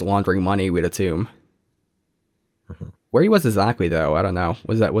probably just laundering money, we'd assume. Mm-hmm. Where he was exactly, though, I don't know.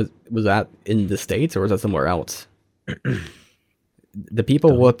 Was that in the States or was that somewhere else? The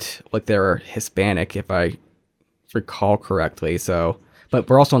people looked like they were Hispanic, if I recall correctly. So, but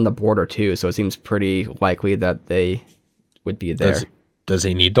we're also on the border too, so it seems pretty likely that they would be there. Does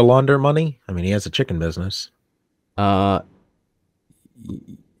he need to launder money? I mean, he has a chicken business. I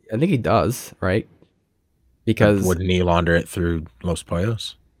think he does, right? Because wouldn't he launder it through Los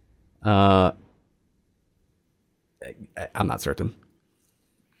Pollos? I'm not certain.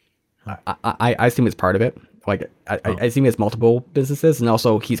 I assume it's part of it. Like I assume it's multiple businesses, and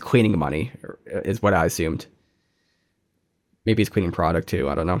also he's cleaning money, is what I assumed. Maybe he's cleaning product too.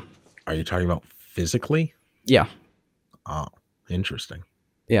 I don't know. Are you talking about physically? Yeah. Oh, interesting.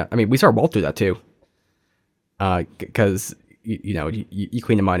 Yeah, I mean, we saw Walt do that too. Because you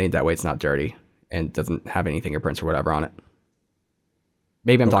clean the money that way, it's not dirty and doesn't have any fingerprints or whatever on it.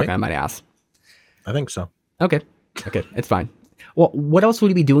 Maybe I'm talking out my ass. I think so. Okay, it's fine. Well, what else would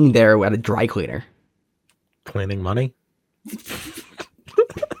he be doing there at a dry cleaner? Cleaning money.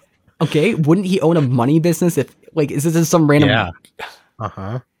 Okay, wouldn't he own a money business? If like, is this just some random?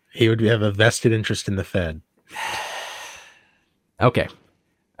 Yeah. He would have a vested interest in the Fed. Okay.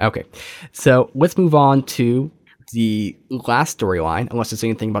 So let's move on to the last storyline, unless there's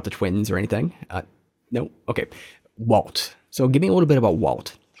anything about the twins or anything. No. Okay. Walt. So give me a little bit about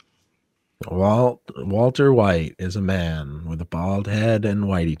Walt. Walter White is a man with a bald head and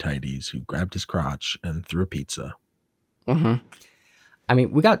whitey tighties who grabbed his crotch and threw a pizza. Mm-hmm. I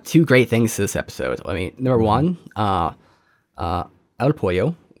mean, we got two great things this episode. I mean, number one, El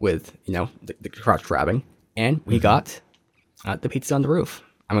Pollo with, the crotch grabbing, and we got the pizza on the roof.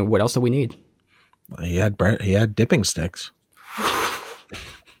 I mean, what else do we need? He had dipping sticks.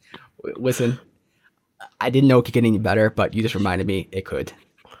 Listen, I didn't know it could get any better, but you just reminded me it could.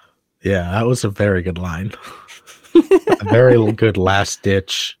 Yeah, that was a very good line. A very good last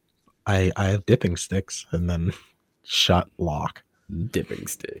ditch. I have dipping sticks, and then shut lock. Dipping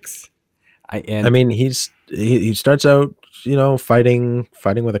sticks. I mean, he starts out, fighting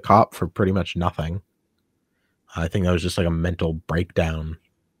with a cop for pretty much nothing. I think that was just like a mental breakdown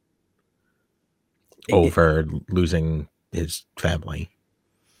over losing his family.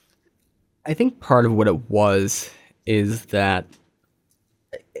 I think part of what it was is that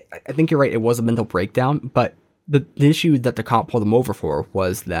I think you're right. It was a mental breakdown, but the issue that the cop pulled him over for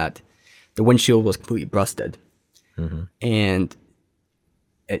was that the windshield was completely busted. Mm-hmm. And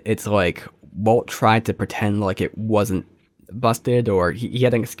it's like Walt tried to pretend like it wasn't busted, or he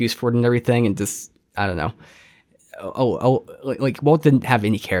had an excuse for it and everything, and just, I don't know. Like Walt didn't have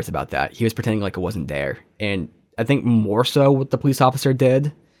any cares about that. He was pretending like it wasn't there. And I think more so what the police officer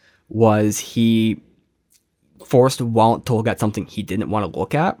did was he forced Walt to look at something he didn't want to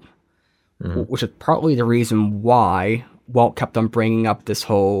look at, which is partly the reason why Walt kept on bringing up this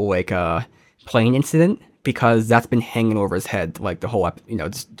whole plane incident, because that's been hanging over his head like the whole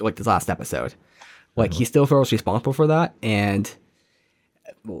just like this last episode. Like he still feels responsible for that, and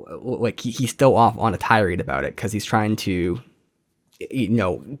like he's still off on a tirade about it because he's trying to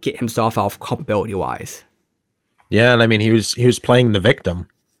get himself off culpability wise. Yeah, and I mean he was playing the victim.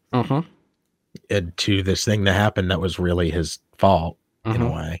 To this thing that happened that was really his fault in a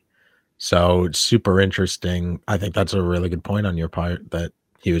way. So it's super interesting. I think that's a really good point on your part, that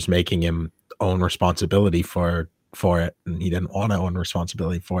he was making him own responsibility for it, and he didn't want to own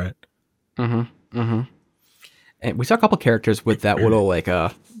responsibility for it. And we saw a couple characters with that little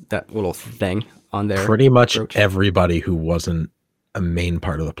that little thing on there. Pretty much everybody who wasn't a main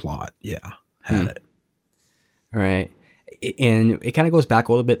part of the plot, had it. Right. And it kind of goes back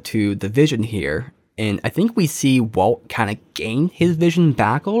a little bit to the vision here. And I think we see Walt kind of gain his vision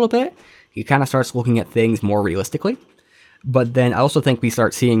back a little bit. He kind of starts looking at things more realistically. But then I also think we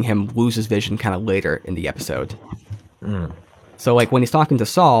start seeing him lose his vision kind of later in the episode. So like when he's talking to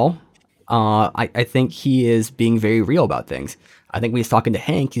Saul, I think he is being very real about things. I think when he's talking to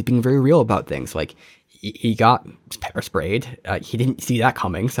Hank, he's being very real about things. Like he got pepper sprayed. He didn't see that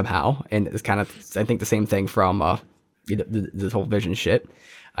coming somehow. And it's kind of, I think, the same thing from this whole vision shit.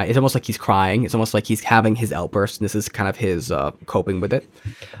 It's almost like he's crying. It's almost like he's having his outburst. And this is kind of his coping with it.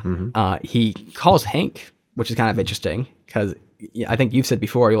 He calls Hank, which is kind of interesting because I think you've said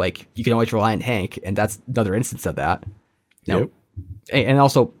before, like, you can always rely on Hank, and that's another instance of that. Yep. And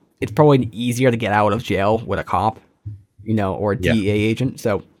also, it's probably easier to get out of jail with a cop, or a DEA agent.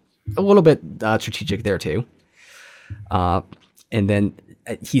 So a little bit strategic there too. And then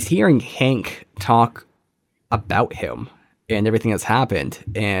he's hearing Hank talk about him and everything that's happened,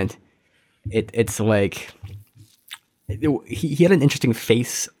 and it's like he had an interesting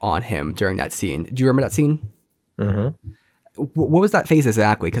face on him during that scene. Do you remember that scene? What was that face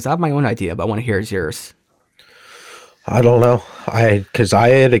exactly? Because I have my own idea, but I want to hear yours. I don't know. Because I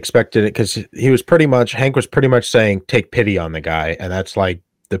had expected it, because Hank was pretty much saying, take pity on the guy. And that's like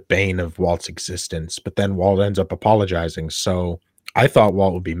the bane of Walt's existence. But then Walt ends up apologizing. So I thought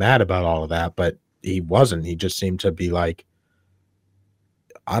Walt would be mad about all of that, but he wasn't. He just seemed to be like,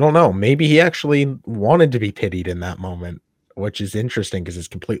 I don't know. Maybe he actually wanted to be pitied in that moment, which is interesting because it's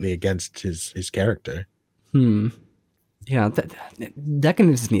completely against his character. Yeah, that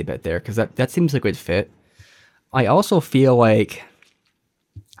convinces me a bit there, because that seems like a good fit. I also feel like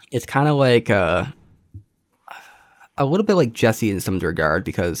it's kind of like a little bit like Jesse in some regard,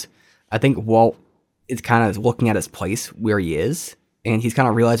 because I think Walt is kind of looking at his place where he is, and he's kind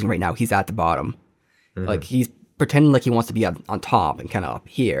of realizing right now he's at the bottom. Like, he's pretending like he wants to be on top and kind of up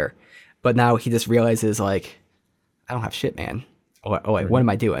here, but now he just realizes, like, I don't have shit, man. Oh wait, what am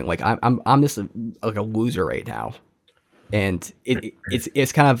I doing? Like, I'm just like a loser right now, and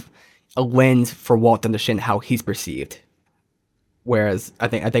it's kind of a lens for Walt to understand how he's perceived. Whereas I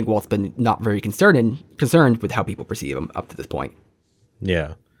think Walt's been not very concerned with how people perceive him up to this point.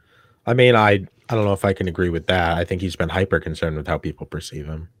 Yeah. I mean, I don't know if I can agree with that. I think he's been hyper concerned with how people perceive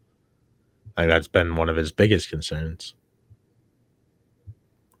him. Like, that's been one of his biggest concerns.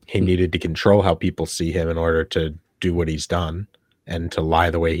 He needed to control how people see him in order to do what he's done, and to lie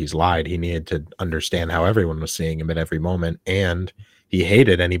the way he's lied. He needed to understand how everyone was seeing him at every moment, and he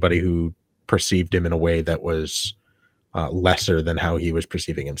hated anybody who perceived him in a way that was lesser than how he was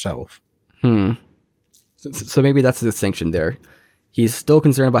perceiving himself. So maybe that's the distinction there. He's still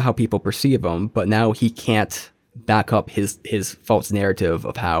concerned about how people perceive him, but now he can't back up his false narrative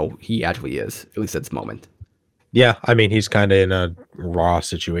of how he actually is, at least at this moment. Yeah, I mean, he's kind of in a raw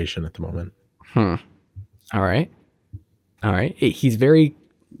situation at the moment. All right. He's very,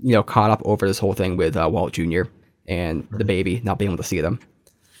 caught up over this whole thing with Walt Jr. and the baby not being able to see them.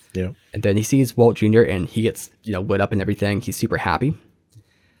 Yeah. And then he sees Walt Jr. and he gets, lit up and everything. He's super happy.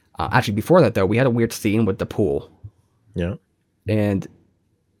 Actually, before that, though, we had a weird scene with the pool. Yeah. And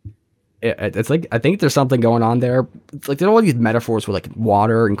it's like, I think there's something going on there. It's like, there are all these metaphors with, like,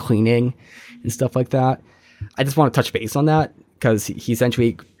 water and cleaning and stuff like that. I just want to touch base on that, because he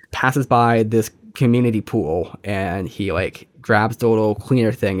essentially passes by this community pool and he, like, grabs the little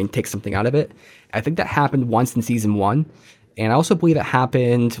cleaner thing and takes something out of it. I think that happened once in season 1. And I also believe it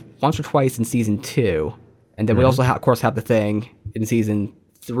happened once or twice in season 2. And then we also, of course, have the thing in season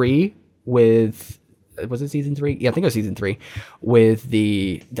 3 with... Was it season 3? Yeah, I think it was season 3, with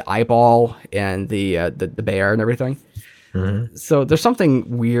the eyeball and the bear and everything. So there's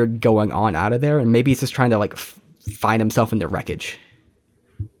something weird going on out of there, and maybe he's just trying to, like, find himself in the wreckage.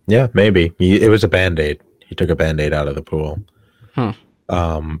 Yeah, maybe. It was a Band-Aid. He took a Band-Aid out of the pool.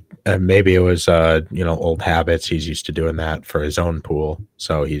 And maybe it was old habits. He's used to doing that for his own pool,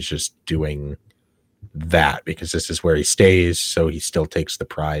 so he's just doing that because this is where he stays, so he still takes the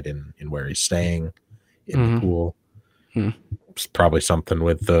pride in where he's staying in the pool. It's probably something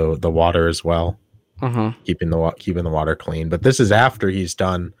with the water as well, keeping the water clean. But this is after he's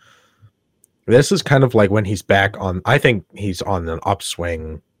done. This is kind of like when he's back on. I think he's on an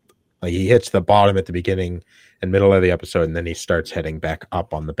upswing. Like, he hits the bottom at the beginning and middle of the episode, and then he starts heading back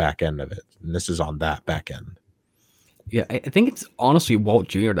up on the back end of it. And this is on that back end. Yeah, I think it's honestly Walt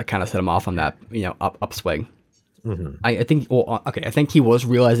Jr. that kind of set him off on that, upswing. I think, I think he was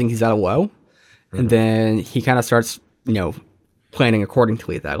realizing he's at a low, and then he kind of starts, planning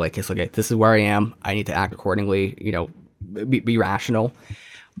accordingly. That, like, it's like, this is where I am. I need to act accordingly. Be rational.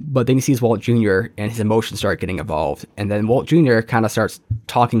 But then he sees Walt Jr. and his emotions start getting involved, and then Walt Jr. kind of starts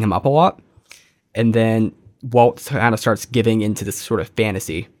talking him up a lot, and then Walt kind of starts giving into this sort of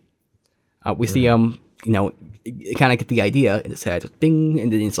fantasy. We see him, kind of get the idea in his head, ding,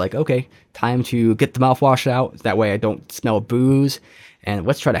 and then he's like, okay, time to get the mouthwash out. That way I don't smell booze, and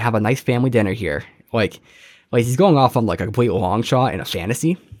let's try to have a nice family dinner here. Like he's going off on, like, a complete long shot in a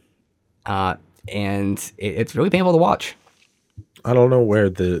fantasy, and it's really painful to watch. I don't know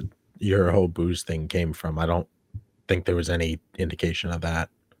where your whole booze thing came from. I don't think there was any indication of that.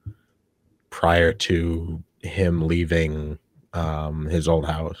 prior to him leaving his old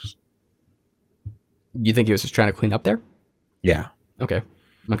house. You think he was just trying to clean up there? Yeah. Okay.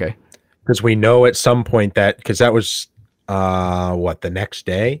 Because we know at some point because that was the next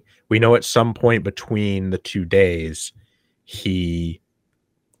day. We know at some point between the 2 days he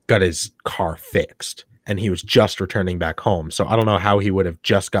got his car fixed and he was just returning back home. So I don't know how he would have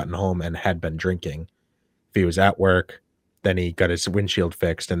just gotten home and had been drinking. If he was at work, then he got his windshield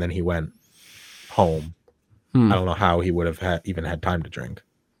fixed and then he went home. I don't know how he would have even had time to drink.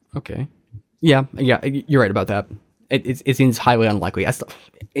 Okay. Yeah, you're right about that. It seems highly unlikely.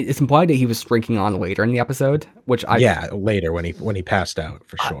 It's implied that he was drinking on later in the episode, which later when he passed out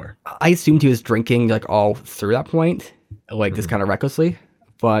for sure. I assumed he was drinking like all through that point, like just kind of recklessly,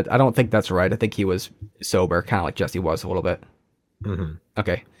 but I don't think that's right. I think he was sober, kind of like Jesse was a little bit. Mm-hmm.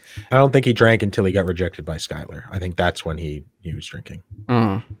 Okay. I don't think he drank until he got rejected by Skylar. I think that's when he was drinking.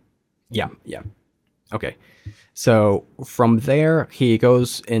 Yeah. Okay. So from there, he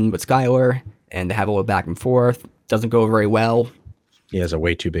goes in with Skylar and they have a little back and forth. Doesn't go very well. He has a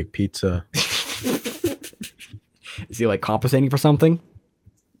way too big pizza. Is he like compensating for something?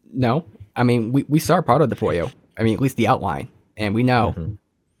 No. I mean, we saw part of the pollo. I mean, at least the outline, and we know,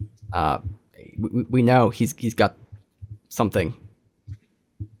 we know he's got something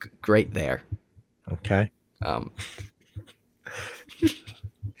great there. Okay.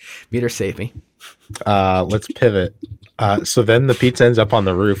 Meader, save me. Let's pivot. So then the pizza ends up on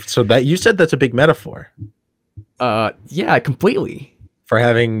the roof. So that you said that's a big metaphor. Yeah, completely. For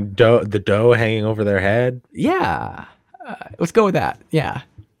having the dough hanging over their head. Yeah. Let's go with that. Yeah.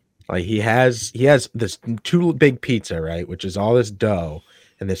 Like he has this too big pizza, right? Which is all this dough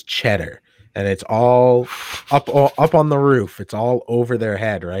and this cheddar, and it's all up on the roof. It's all over their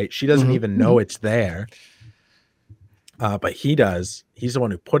head, right? She doesn't even know it's there. But he does. He's the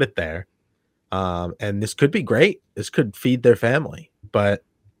one who put it there. And this could be great. This could feed their family, but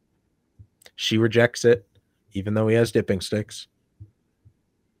she rejects it, even though he has dipping sticks.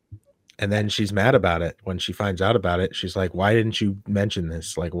 And then she's mad about it when she finds out about it. She's like, why didn't you mention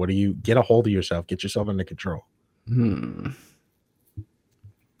this? Like, get a hold of yourself, get yourself under control.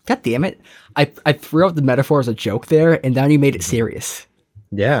 God damn it. I threw out the metaphor as a joke there, and then you made it serious.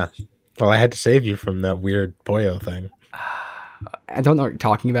 Yeah. Well, I had to save you from that weird pollo thing. I don't know what you're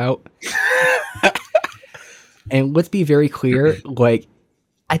talking about. And let's be very clear, like,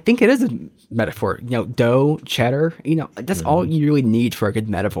 I think it is a metaphor. Dough, cheddar, that's all you really need for a good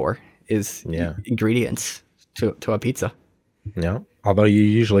metaphor is ingredients to a pizza. Yeah. Although you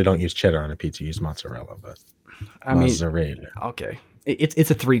usually don't use cheddar on a pizza, you use mozzarella, but mozzarella. Okay.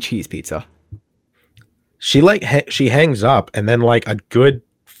 It's a 3-cheese pizza. She hangs up and then like a good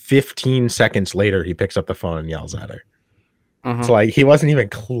 15 seconds later, he picks up the phone and yells at her. It's like he wasn't even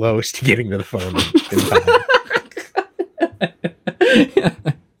close to getting to the phone in time.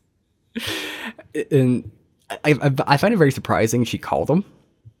 And I find it very surprising she called him.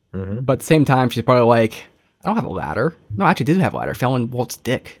 But at the same time, she's probably like, I don't have a ladder. No, I actually did have a ladder. Fell in Walt's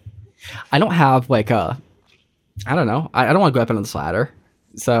dick. I don't have like I don't know. I don't want to go up on this ladder.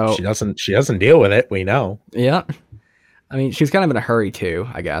 So she doesn't deal with it. We know. Yeah. I mean, she's kind of in a hurry too,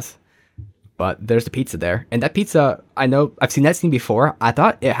 I guess. But there's the pizza there. And that pizza, I know I've seen that scene before. I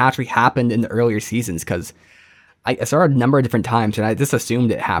thought it actually happened in the earlier seasons because I saw it a number of different times and I just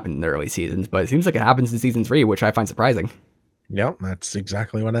assumed it happened in the early seasons. But it seems like it happens in season 3, which I find surprising. Yep, that's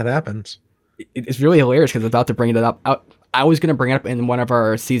exactly when it happens. It's really hilarious because I was about to bring it up. I was going to bring it up in one of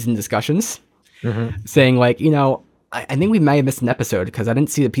our season discussions, saying like, I think we may have missed an episode because I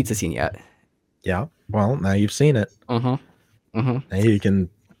didn't see the pizza scene yet. Yeah, well, now you've seen it. Now you can,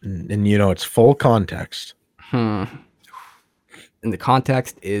 and it's full context. And the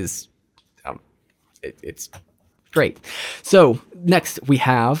context is, it's great. So next we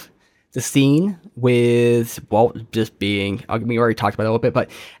have the scene with Walt just being, we already talked about it a little bit, but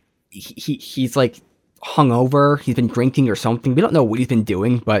he's like hungover. He's been drinking or something. We don't know what he's been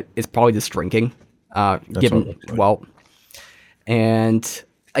doing, but it's probably just drinking, given Walt. And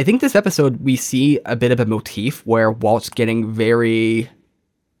I think this episode, we see a bit of a motif where Walt's getting very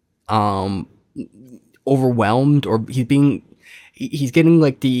overwhelmed, or he's getting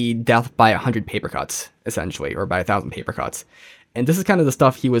like the death by 100 paper cuts, essentially, or by 1,000 paper cuts. And this is kind of the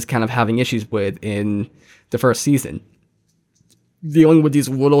stuff he was kind of having issues with in the first season. Dealing with these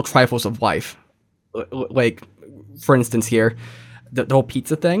little trifles of life. Like, for instance here, the whole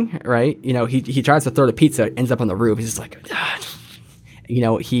pizza thing, right? He tries to throw the pizza, ends up on the roof. He's just like,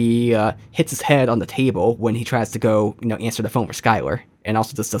 he hits his head on the table when he tries to go, answer the phone for Skylar, and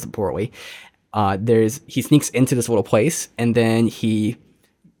also just does it poorly. He sneaks into this little place, and then he,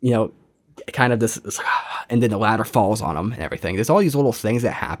 kind of this, and then the ladder falls on him and everything. There's all these little things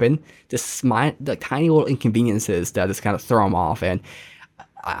that happen, just like tiny little inconveniences that just kind of throw him off. And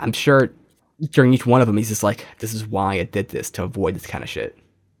I'm sure during each one of them, he's just like, this is why I did this, to avoid this kind of shit.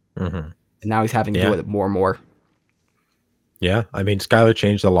 Mm-hmm. And now he's having to deal with it more and more. Yeah, I mean, Skylar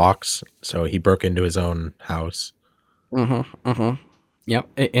changed the locks, so he broke into his own house. Yep.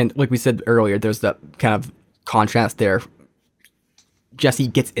 And like we said earlier, there's that kind of contrast there. Jesse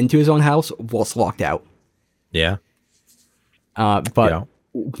gets into his own house while it's locked out. Yeah. But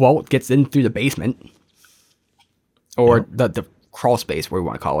Walt gets in through the basement, or the crawl space, where we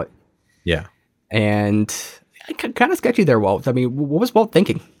want to call it. Yeah. And kind of sketchy there, Walt. I mean, what was Walt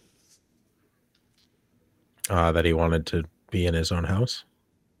thinking? That he wanted to be in his own house.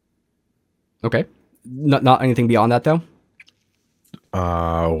 Okay. Not anything beyond that, though?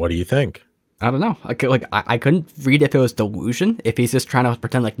 What do you think? I don't know. I couldn't read if it was delusion, if he's just trying to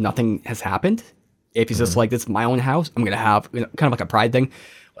pretend like nothing has happened. If he's just like, this is my own house, I'm going to have kind of like a pride thing.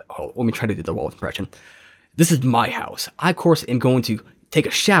 Let me try to do the Walt impression. This is my house. I, of course, am going to take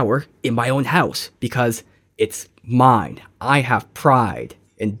a shower in my own house because it's mine. I have pride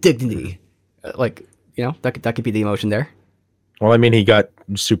and dignity. That could be the emotion there. Well, I mean, he got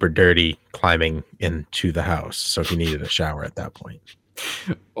super dirty climbing into the house, so he needed a shower at that point.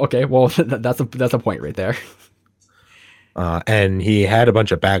 Okay, well, that's a point right there. And he had a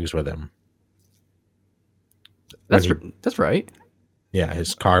bunch of bags with him. That's right. Yeah,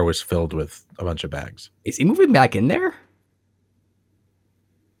 his car was filled with a bunch of bags. Is he moving back in there?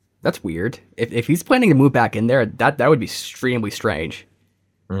 That's weird. If he's planning to move back in there, that would be extremely strange.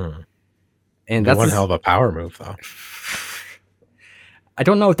 Mm. And that's one hell of a power move, though. I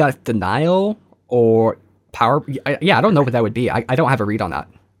don't know if that's denial or power. I don't know what that would be. I don't have a read on that.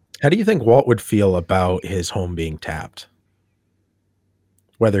 How do you think Walt would feel about his home being tapped?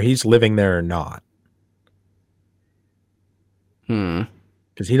 Whether he's living there or not.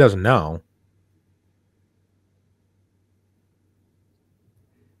 Because he doesn't know.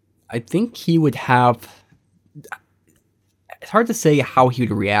 I think he would have... It's hard to say how he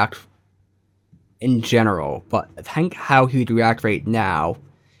would react in general, but I think how he would react right now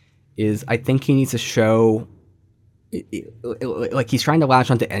is I think he needs to show... Like, he's trying to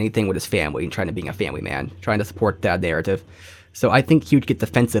latch onto anything with his family and trying to be a family man, trying to support that narrative. So I think he would get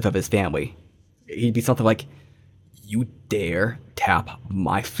defensive of his family. He'd be something like, you dare tap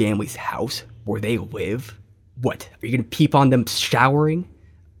my family's house where they live? What? Are you going to peep on them showering?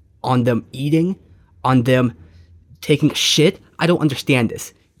 On them eating? On them taking a shit? I don't understand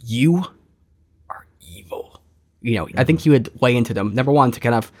this. You are evil. I think he would lay into them. Number one, to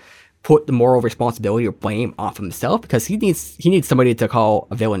kind of put the moral responsibility or blame off himself, because he needs somebody to call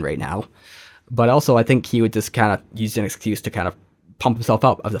a villain right now. But also, I think he would just kind of use an excuse to kind of pump himself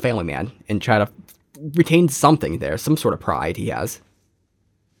up as a family man and try to retain something there, some sort of pride he has.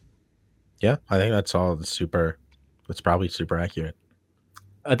 Yeah, I think that's probably super accurate.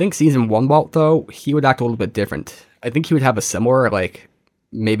 I think season 1 Walt, though, he would act a little bit different. I think he would have a similar,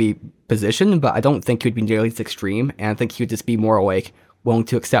 maybe position, but I don't think he would be nearly as extreme, and I think he would just be more, willing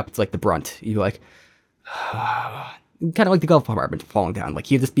to accept, the brunt. He'd be kind of like the glove compartment falling down.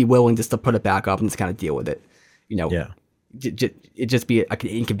 He'd just be willing just to put it back up and just kind of deal with it. Yeah. It'd just be an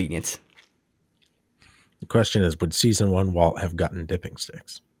inconvenience. The question is, would season 1 Walt have gotten dipping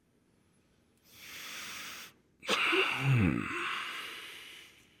sticks?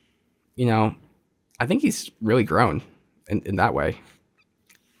 I think he's really grown in that way.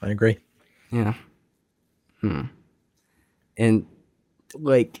 I agree. Yeah. And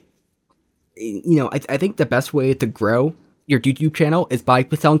I think the best way to grow your YouTube channel is by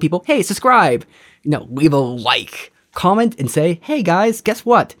telling people, hey, subscribe, leave a like, comment, and say, hey guys, guess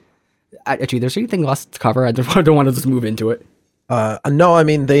what? Actually, there's anything else to cover? I don't want to just move into it. No, I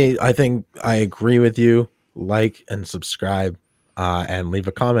mean, I think I agree with you. Like and subscribe, and leave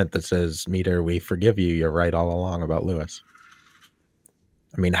a comment that says, Meader, we forgive you. You're right all along about Lewis.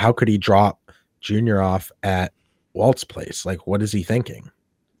 I mean, how could he drop Junior off at Walt's place? What is he thinking?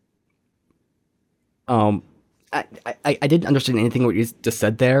 I didn't understand anything what you just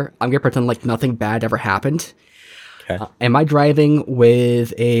said there. I'm gonna pretend like nothing bad ever happened. Okay. Am I driving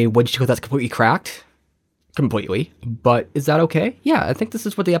with a windshield that's completely cracked? Completely. But is that okay? Yeah, I think this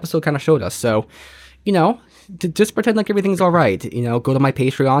is what the episode kind of showed us. So, just pretend like everything's all right. Go to my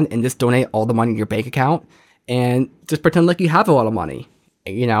Patreon and just donate all the money in your bank account, and just pretend like you have a lot of money.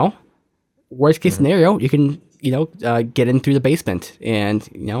 Worst case scenario, you can get in through the basement and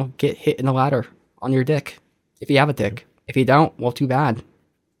get hit in the ladder on your dick if you have a dick. If you don't, well, too bad.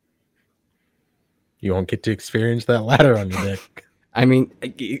 You won't get to experience that ladder on your dick. I mean,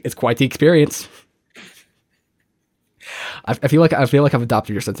 it's quite the experience. I feel like I've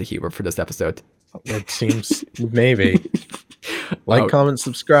adopted your sense of humor for this episode. It seems maybe. Like, comment,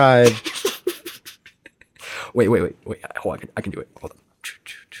 subscribe. Wait. Hold on. I can do it. Hold on.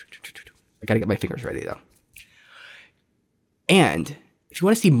 I gotta get my fingers ready though. And if you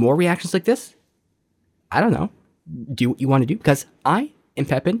want to see more reactions like this, I don't know. Do what you want to do, because I am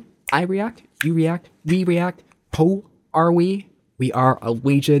Pepin. I react. You react. We react. Who are we? We are a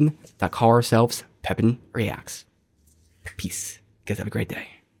legion that call ourselves Pepin Reacts. Peace. You guys have a great day.